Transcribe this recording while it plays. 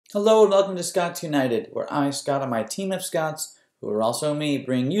Hello and welcome to Scots United, where I, Scott, and my team of Scots, who are also me,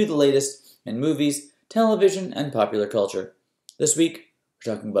 bring you the latest in movies, television, and popular culture. This week,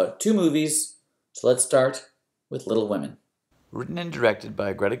 we're talking about two movies, so let's start with Little Women. Written and directed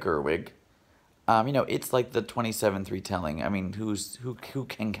by Greta Gerwig. It's like the 27th retelling. I mean, who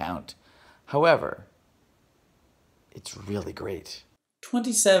can count? However, it's really great.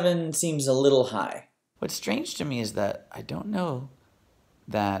 27 seems a little high. What's strange to me is that I don't know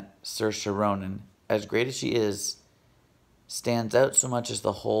that Saoirse Ronan, as great as she is, stands out so much as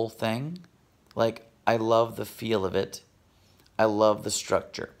the whole thing. Like, I love the feel of it. I love the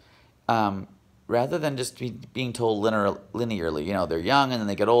structure. Rather than just being told linearly, they're young and then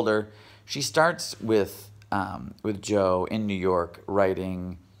they get older. She starts with Joe in New York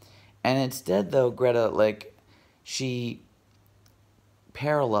writing, and instead, though, Greta, she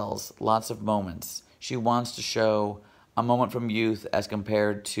parallels lots of moments. She wants to show a moment from youth as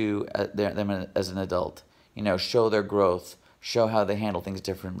compared to them as an adult. Show their growth, show how they handle things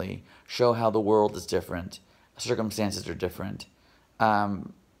differently, show how the world is different, circumstances are different.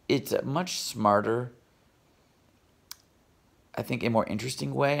 It's a much smarter, I think, a more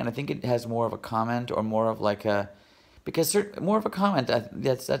interesting way, and I think it has more of a comment or more of more of a comment.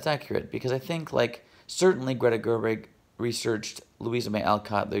 That's accurate, because I think certainly Greta Gerwig researched Louisa May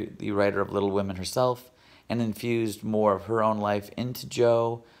Alcott, the writer of Little Women herself, and infused more of her own life into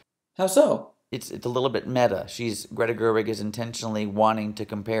Joe. How so? It's a little bit meta. Greta Gerwig is intentionally wanting to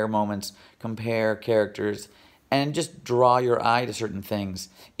compare moments, compare characters, and just draw your eye to certain things.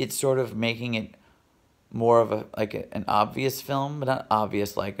 It's sort of making it more of an obvious film, but not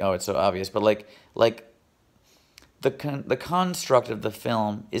obvious it's so obvious, but the construct of the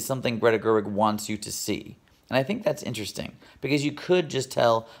film is something Greta Gerwig wants you to see. And I think that's interesting, because you could just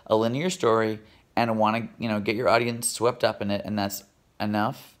tell a linear story and want to, get your audience swept up in it, and that's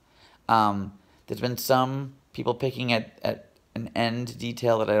enough. There's been some people picking at an end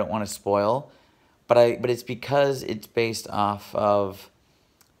detail that I don't want to spoil, but it's because it's based off of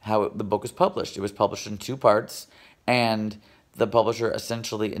how the book was published. It was published in 2 parts, and the publisher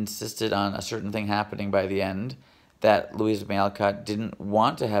essentially insisted on a certain thing happening by the end that Louisa May Alcott didn't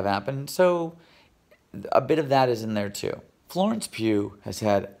want to have happen, so a bit of that is in there too. Florence Pugh has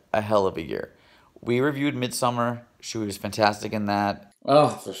had a hell of a year. We reviewed Midsommar. She was fantastic in that.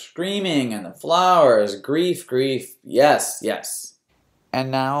 Oh, the screaming and the flowers. Grief. Yes.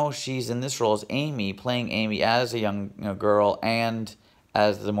 And now she's in this role as Amy, playing Amy as a young girl and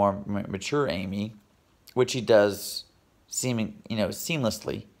as the more mature Amy, which she does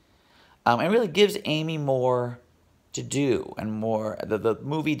seamlessly. And really gives Amy more to do, and more the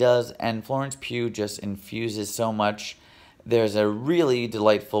movie does, and Florence Pugh just infuses so much. There's a really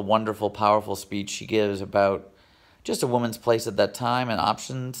delightful, wonderful, powerful speech she gives about just a woman's place at that time and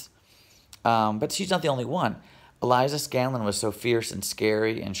options. But she's not the only one. Eliza Scanlon was so fierce and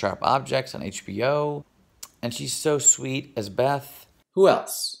scary in Sharp Objects on HBO. And she's so sweet as Beth. Who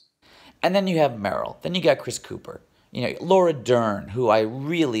else? And then you have Meryl. Then you got Chris Cooper. Laura Dern, who I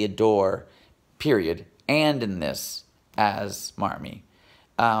really adore, period. And in this as Marmee.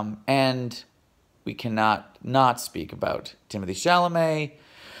 And we cannot not speak about Timothée Chalamet,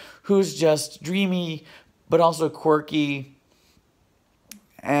 who's just dreamy, but also quirky,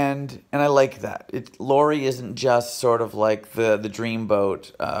 and I like that. Laurie isn't just sort of like the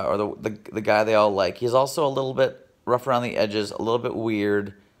dreamboat or the guy they all like. He's also a little bit rough around the edges, a little bit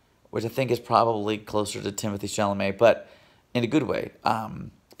weird, which I think is probably closer to Timothée Chalamet, but in a good way.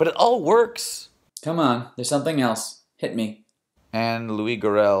 But it all works. Come on, there's something else. Hit me. And Louis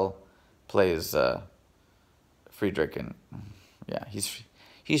Garrel plays Friedrich, and yeah,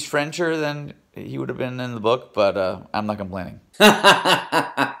 he's Frencher than he would have been in the book, but I'm not complaining.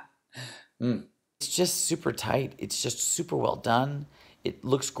 It's just super tight. It's just super well done. It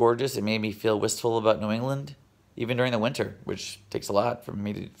looks gorgeous. It made me feel wistful about New England, even during the winter, which takes a lot for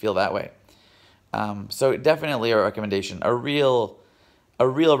me to feel that way. So definitely a recommendation, a real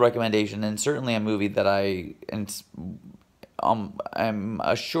recommendation, and certainly a movie that I'm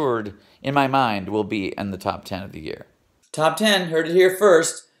assured in my mind will be in the top 10 of the year. Top 10, heard it here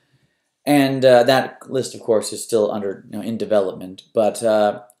first. And that list, of course, is still in development. But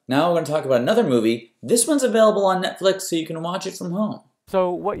now we're going to talk about another movie. This one's available on Netflix, so you can watch it from home. So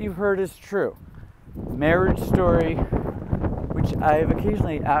what you've heard is true. Marriage Story, which I've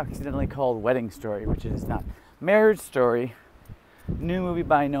occasionally accidentally called Wedding Story, which it is not. Marriage Story, new movie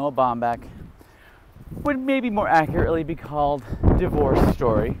by Noah Baumbach, would maybe more accurately be called Divorce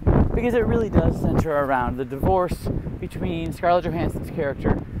Story, because it really does center around the divorce between Scarlett Johansson's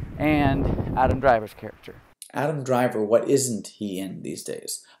character and Adam Driver's character. Adam Driver, what isn't he in these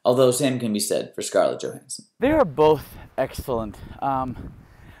days? Although same can be said for Scarlett Johansson. They are both excellent.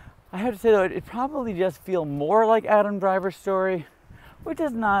 I have to say, though, it probably does feel more like Adam Driver's story, which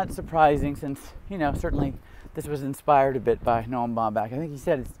is not surprising since, certainly this was inspired a bit by Noah Baumbach. I think he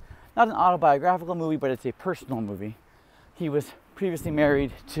said it's not an autobiographical movie, but it's a personal movie. He was previously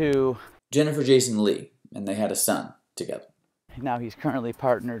married to Jennifer Jason Leigh, and they had a son together. Now he's currently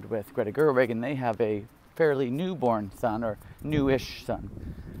partnered with Greta Gerwig, and they have a fairly newborn son, or newish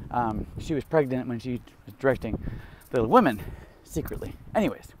son. She was pregnant when she was directing Little Women secretly.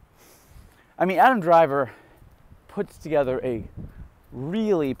 Anyways, Adam Driver puts together a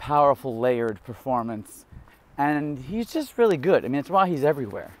really powerful, layered performance, and he's just really good. It's why he's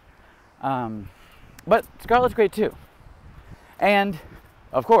everywhere. But Scarlett's great too. And,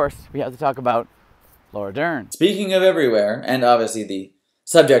 of course, we have to talk about Laura Dern. Speaking of everywhere, and obviously the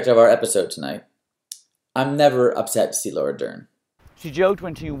subject of our episode tonight, I'm never upset to see Laura Dern. She joked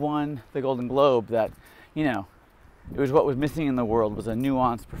when she won the Golden Globe that, it was what was missing in the world was a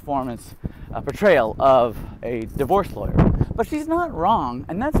nuanced performance, a portrayal of a divorce lawyer. But she's not wrong,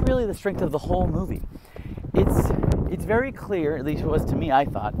 and that's really the strength of the whole movie. It's very clear, at least it was to me, I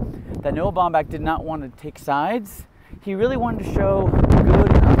thought, that Noah Baumbach did not want to take sides. He really wanted to show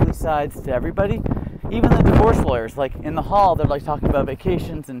good and ugly sides to everybody. Even the divorce lawyers, like in the hall, they're like talking about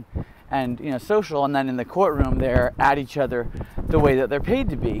vacations and social, and then in the courtroom they're at each other the way that they're paid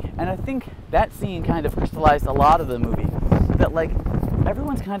to be. And I think that scene kind of crystallized a lot of the movie, that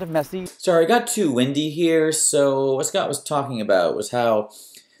everyone's kind of messy. Sorry, I got too windy here, so what Scott was talking about was how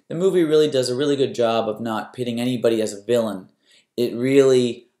the movie really does a really good job of not pitting anybody as a villain. It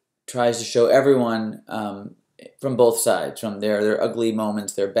really tries to show everyone from both sides, from their ugly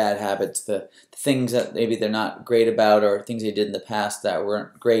moments, their bad habits, the things that maybe they're not great about, or things they did in the past that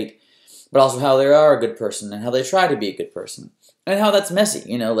weren't great, but also how they are a good person and how they try to be a good person. And how that's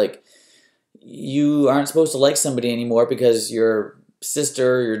messy, you aren't supposed to like somebody anymore because your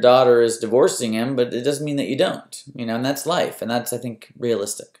sister, your daughter is divorcing him, but it doesn't mean that you don't, and that's life, and that's, I think,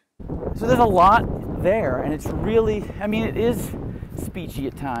 realistic. So there's a lot there, and it's really, it is speechy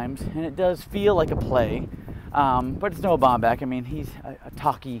at times, and it does feel like a play, but it's Noah Baumbach. He's a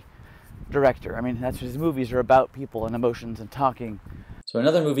talky director. That's what his movies are about, people and emotions and talking. So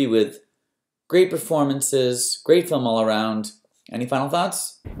another movie with great performances, great film all around. Any final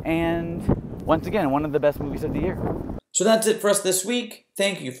thoughts? And once again, one of the best movies of the year. So that's it for us this week.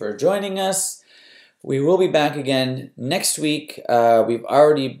 Thank you for joining us. We will be back again next week. We've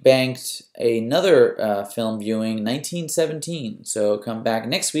already banked another film viewing, 1917. So come back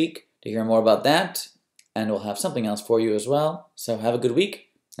next week to hear more about that. And we'll have something else for you as well. So have a good week,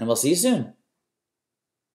 and we'll see you soon.